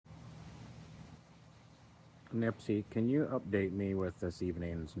Nipsey, can you update me with this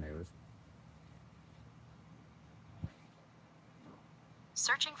evening's news?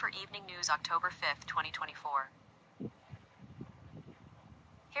 Searching for evening news October 5th, 2024.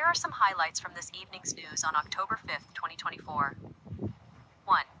 Here are some highlights from this evening's news on October 5th, 2024.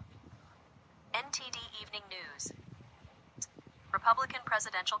 1. NTD Evening News. Republican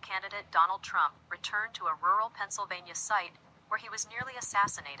presidential candidate Donald Trump returned to a rural Pennsylvania site where he was nearly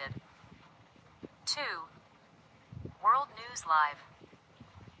assassinated. 2. World News Live.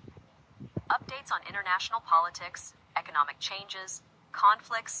 Updates on international politics, economic changes,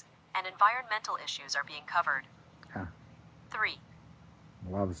 conflicts, and environmental issues are being covered. Yeah. 3.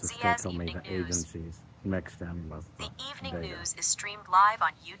 Loves to still Zia's tell me Evening the News. agencies mixed in with The evening data. news is streamed live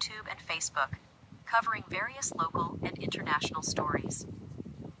on YouTube and Facebook, covering various local and international stories.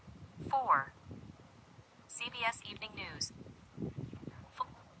 4. CBS Evening News.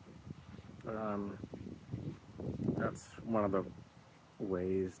 That's one of the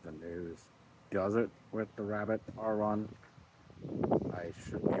ways the news does it with the rabbit R1. I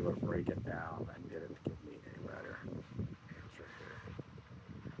should be able to break it down and get it to give me a better answer here.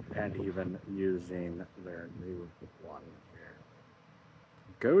 And even using their new one here.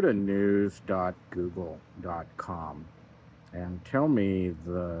 Go to news.google.com and tell me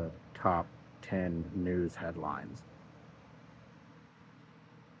the top 10 news headlines.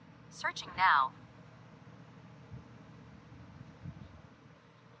 Searching now.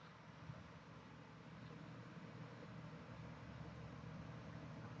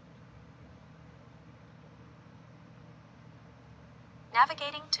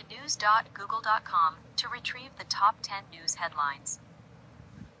 Navigating to news.google.com to retrieve the top 10 news headlines.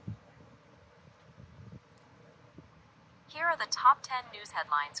 Here are the top 10 news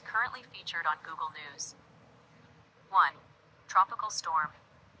headlines currently featured on Google News. 1. Tropical storm.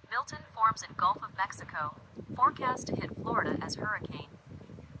 Milton forms in Gulf of Mexico, forecast to hit Florida as hurricane.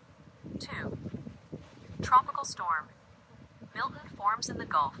 2. Tropical storm. Milton forms in the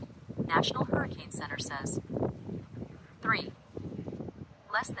Gulf, National Hurricane Center says. 3.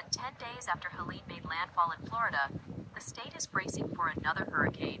 Less than 10 days after Helene made landfall in Florida, the state is bracing for another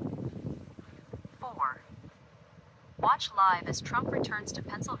hurricane. 4. Watch live as Trump returns to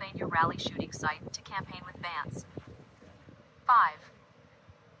Pennsylvania rally shooting site to campaign with Vance. 5.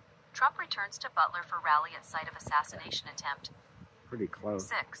 Trump returns to Butler for rally at site of assassination attempt. Pretty close.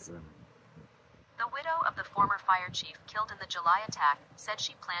 6. The widow of the former fire chief killed in the July attack said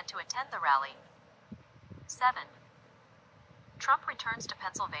she planned to attend the rally. 7. Trump returns to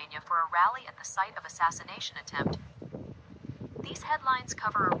Pennsylvania for a rally at the site of assassination attempt. These headlines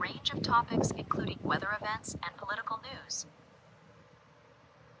cover a range of topics including weather events and political news.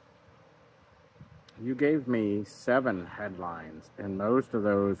 You gave me 7 headlines, and most of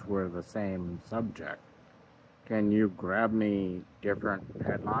those were the same subject. Can you grab me different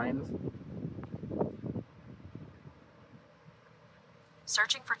headlines?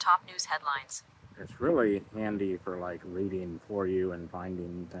 Searching for top news headlines. It's really handy for like reading for you and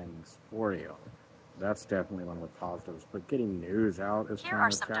finding things for you. That's definitely one of the positives. But getting news out is Here kind are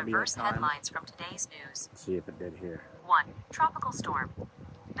of some chatty diverse at times. headlines from today's news. Let's see if it did here. 1. Tropical storm.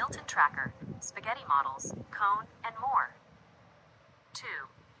 Milton tracker, spaghetti models, cone, and more. 2.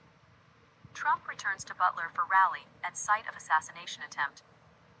 Trump returns to Butler for rally at site of assassination attempt.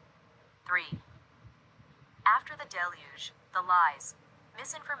 3. After the deluge, the lies,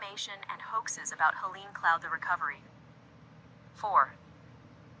 misinformation, and hoaxes about Helene cloud the recovery. 4.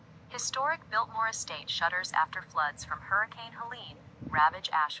 Historic Biltmore estate shutters after floods from Hurricane Helene ravage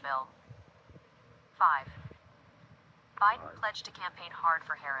Asheville. 5. Biden pledged to campaign hard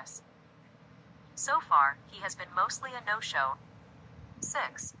for Harris. So far, he has been mostly a no-show.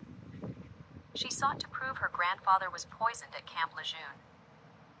 6. She sought to prove her grandfather was poisoned at Camp Lejeune.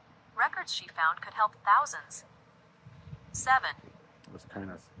 Records she found could help thousands. 7. It was kind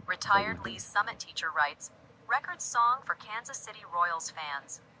of Retired Lee's Summit teacher writes, record song for Kansas City Royals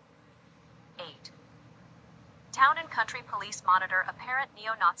fans. 8. Town and country police monitor apparent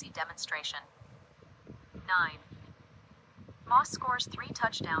neo-Nazi demonstration. 9. Moss scores 3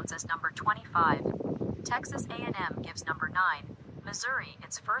 touchdowns as number 25. Texas A&M gives number 9, Missouri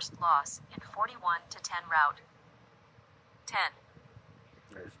its first loss in 41-10 rout. 10.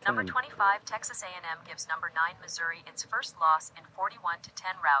 Number 25 Texas A&M gives number 9 Missouri its first loss in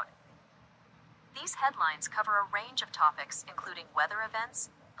 41-10 rout. These headlines cover a range of topics including weather events,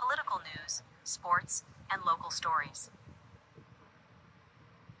 political news, sports, and local stories.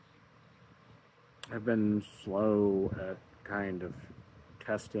 I've been slow at kind of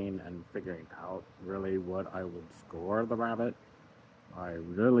testing and figuring out really what I would score the rabbit. I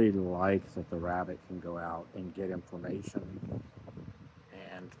really like that the rabbit can go out and get information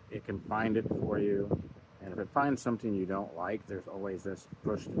and it can find it for you. And if it finds something you don't like, there's always this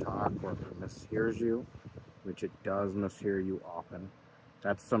push to talk, or if it mishears you, which it does mishear you often.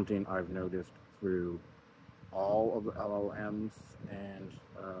 That's something I've noticed through all of the LLMs and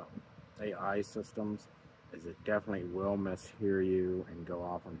AI systems, is it definitely will mishear you and go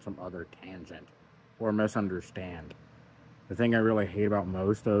off on some other tangent or misunderstand. The thing I really hate about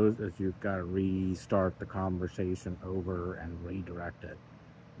most of those is you've got to restart the conversation over and redirect it.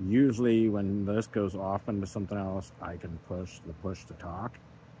 Usually when this goes off into something else, I can push the push to talk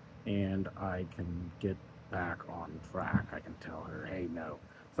and I can get back on track. I can tell her, hey, no.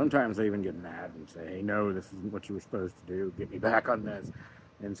 Sometimes I even get mad and say, hey, no, this isn't what you were supposed to do. Get me back on this.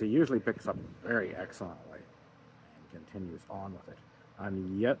 And she usually picks up very excellently and continues on with it.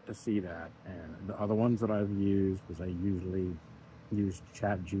 I'm yet to see that. And the other ones that I've used was I usually use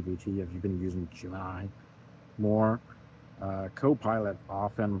ChatGPT. Have you been using Gemini more? Copilot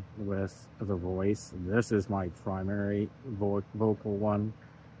often with the voice. This is my primary vocal one.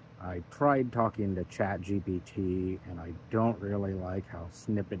 I tried talking to ChatGPT and I don't really like how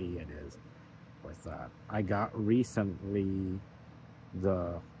snippety it is with that. I got recently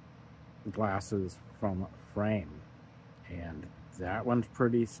the glasses from Frame and that one's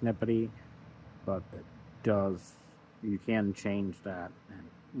pretty snippety, but it does, you can change that and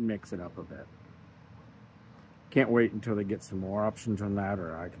mix it up a bit. Can't wait until they get some more options on that,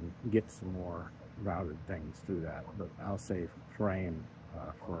 or I can get some more routed things through that, but I'll save Frame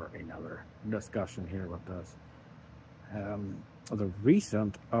for another discussion here with us. The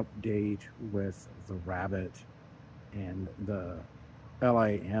recent update with the Rabbit and the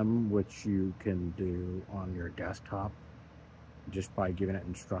LAM, which you can do on your desktop just by giving it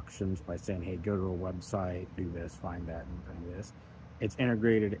instructions, by saying, hey, go to a website, do this, find that, and find this. It's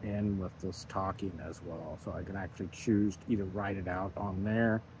integrated in with this talking as well, so I can actually choose to either write it out on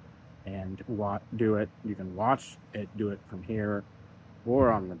there and do it. You can watch it do it from here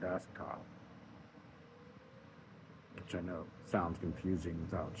or on the desktop, which I know sounds confusing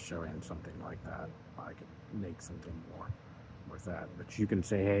without showing something like that. I can make something more with that, but you can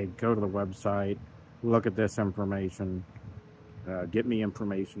say, hey, go to the website, look at this information, get me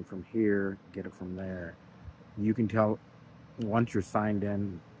information from here, get it from there. You can tell, once you're signed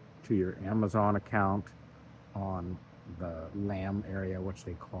in to your Amazon account on the LAM area, which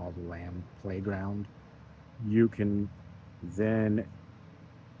they call the LAM playground, you can then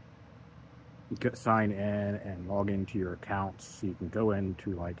sign in and log into your accounts. So you can go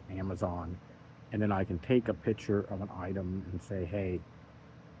into like Amazon, and then I can take a picture of an item and say, hey,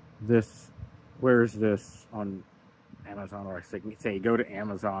 this, where's this on Amazon? Or I say, go to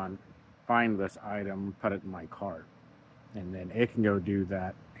Amazon, find this item, put it in my cart. And then it can go do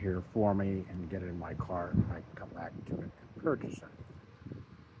that here for me and get it in my cart, and I can come back to it and purchase it.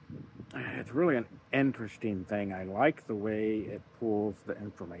 It's really an interesting thing. I like the way it pulls the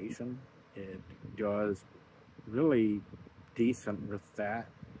information. It does really decent with that.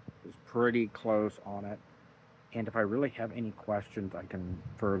 It's pretty close on it. And if I really have any questions, I can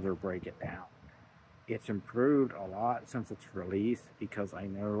further break it down. It's improved a lot since it's released, because I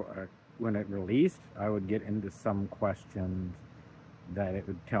know when it released, I would get into some questions that it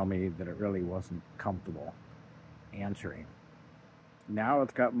would tell me that it really wasn't comfortable answering. Now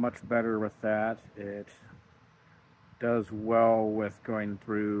it's got much better with that. It does well with going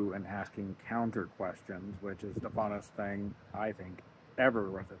through and asking counter questions, which is the funnest thing, I think,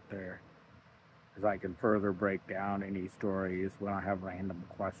 ever with it there. Because I can further break down any stories when I have random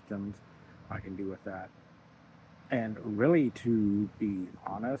questions I can do with that. And really, to be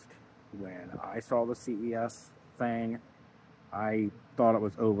honest, when I saw the CES thing, I thought it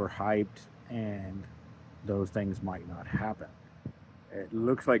was overhyped and those things might not happen. It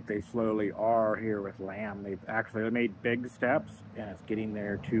looks like they slowly are here with LAM. They've actually made big steps, and it's getting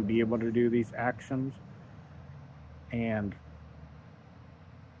there to be able to do these actions and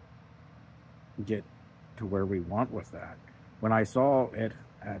get to where we want with that. When I saw it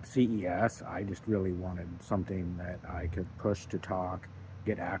at CES, I just really wanted something that I could push to talk,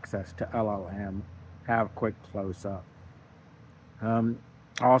 get access to LLM, have quick close-up.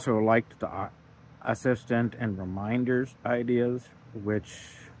 Also liked the assistant and reminders ideas, which,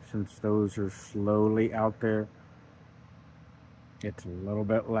 since those are slowly out there, it's a little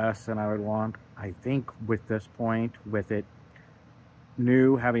bit less than I would want. I think with this point, with it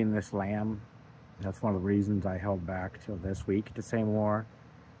new, having this LAM, that's one of the reasons I held back till this week to say more.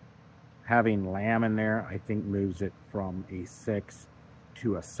 Having LAM in there, I think moves it from a 6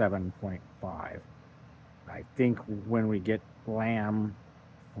 to a 7.5. I think when we get LAM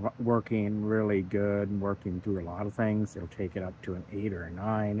working really good and working through a lot of things, it'll take it up to an 8 or a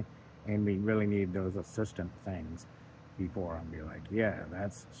 9. And we really need those assistant things before I'm be like, yeah,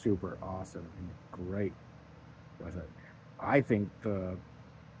 that's super awesome and great with it. I think the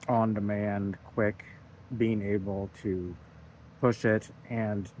on-demand, quick, being able to push it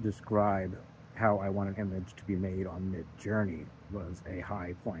and describe how I want an image to be made on Mid-Journey was a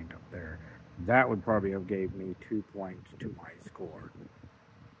high point up there. That would probably have gave me 2 points to my score.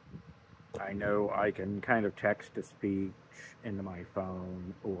 I know I can kind of text to speech into my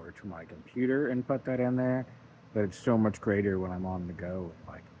phone or to my computer and put that in there, but it's so much greater when I'm on the go.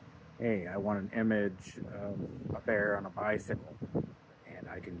 Like, hey, I want an image of a bear on a bicycle, and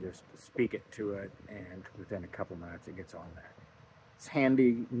I can just speak it to it, and within a couple minutes it gets on there. It's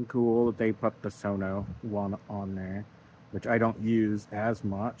handy and cool that they put the Sono one on there, which I don't use as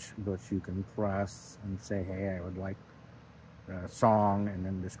much, but you can press and say, hey, I would like a song, and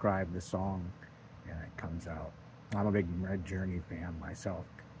then describe the song, and it comes out. I'm a big Mid-Journey fan myself.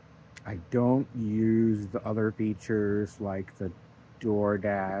 I don't use the other features like the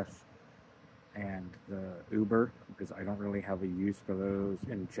DoorDash and the Uber because I don't really have a use for those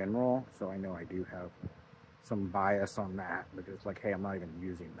in general, so I know I do have some bias on that, but it's like, hey, I'm not even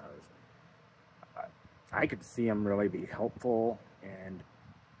using those. I could see them really be helpful, and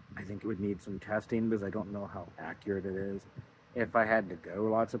I think it would need some testing because I don't know how accurate it is. If I had to go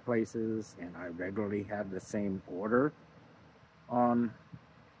lots of places and I regularly had the same order on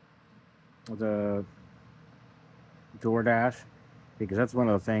the DoorDash, because that's one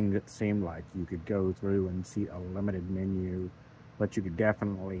of the things that seemed like you could go through and see a limited menu, but you could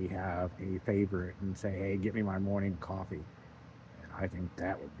definitely have a favorite and say, hey, get me my morning coffee. And I think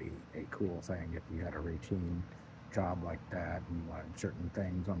that would be a cool thing if you had a routine job like that and you wanted certain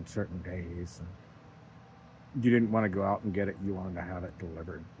things on certain days. And you didn't want to go out and get it, you wanted to have it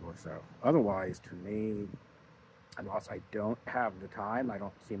delivered or so. Otherwise, to me, unless I don't have the time, I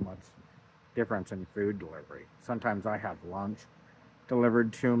don't see much difference in food delivery. Sometimes I have lunch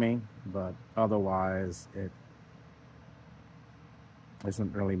delivered to me, but otherwise it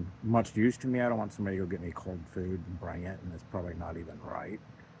isn't really much use to me. I don't want somebody to go get me cold food and bring it, and it's probably not even right.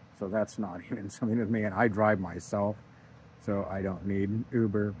 So that's not even something with me, and I drive myself, so I don't need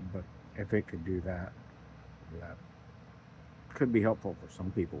Uber, but if it could do that, that could be helpful for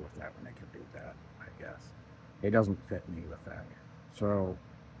some people with that when they can do that, I guess. It doesn't fit me with that. So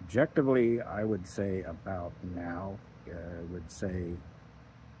objectively, I would say about now, I would say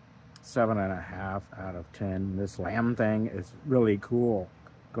 7.5 out of 10. This LAM thing is really cool,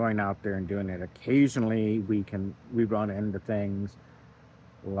 going out there and doing it. Occasionally we run into things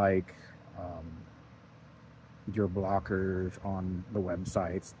like your blockers on the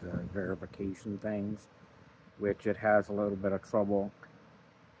websites, the verification things, which it has a little bit of trouble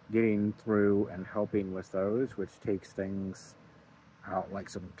getting through and helping with those, which takes things out like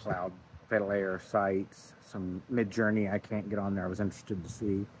some Cloudflare sites, some Mid-Journey I can't get on there. I was interested to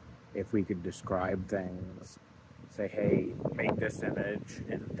see if we could describe things, say, hey, make this image,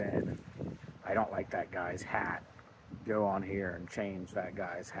 and then I don't like that guy's hat. Go on here and change that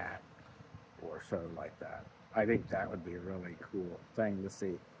guy's hat, or so like that. I think that would be a really cool thing to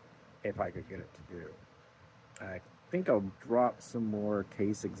see if I could get it to do. I think I'll drop some more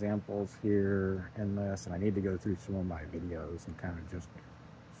case examples here in this, and I need to go through some of my videos and kind of just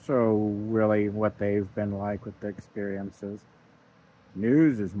show really what they've been like with the experiences.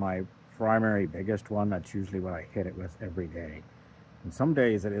 News is my primary biggest one. That's usually what I hit it with every day. And some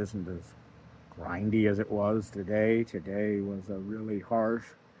days it isn't as grindy as it was today. Today was a really harsh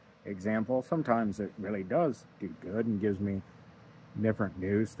example. Sometimes it really does do good and gives me different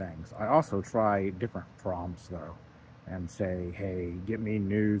news things. I also try different prompts though and say, hey, get me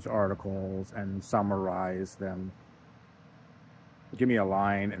news articles and summarize them. Give me a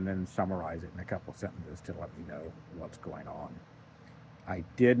line and then summarize it in a couple sentences to let me know what's going on. I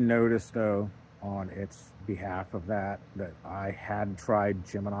did notice though on its behalf of that I had tried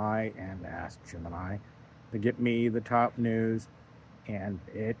Gemini and asked Gemini to get me the top news, and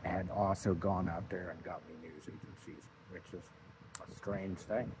it had also gone out there and got me news agencies, which is a strange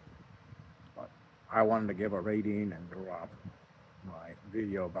thing. But I wanted to give a rating and drop my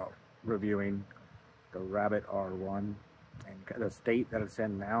video about reviewing the Rabbit R1 and the state that it's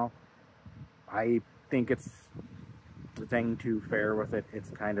in now. I think it's the thing to fare with it. It's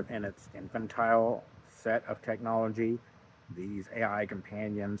kind of in its infantile set of technology. These AI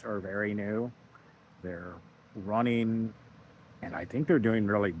companions are very new. They're running, and I think they're doing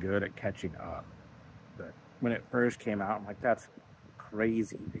really good at catching up. But when it first came out, I'm like, that's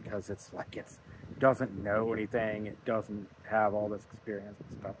crazy, because it's like it's doesn't know anything. It doesn't have all this experience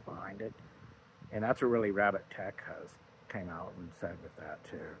and stuff behind it. And that's what really Rabbit Tech has came out and said with that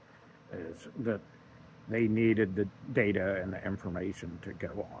too, is that they needed the data and the information to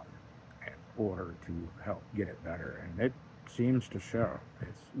go on in order to help get it better. And it seems to show.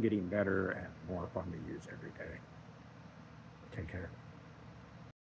 It's getting better and more fun to use every day. Take care.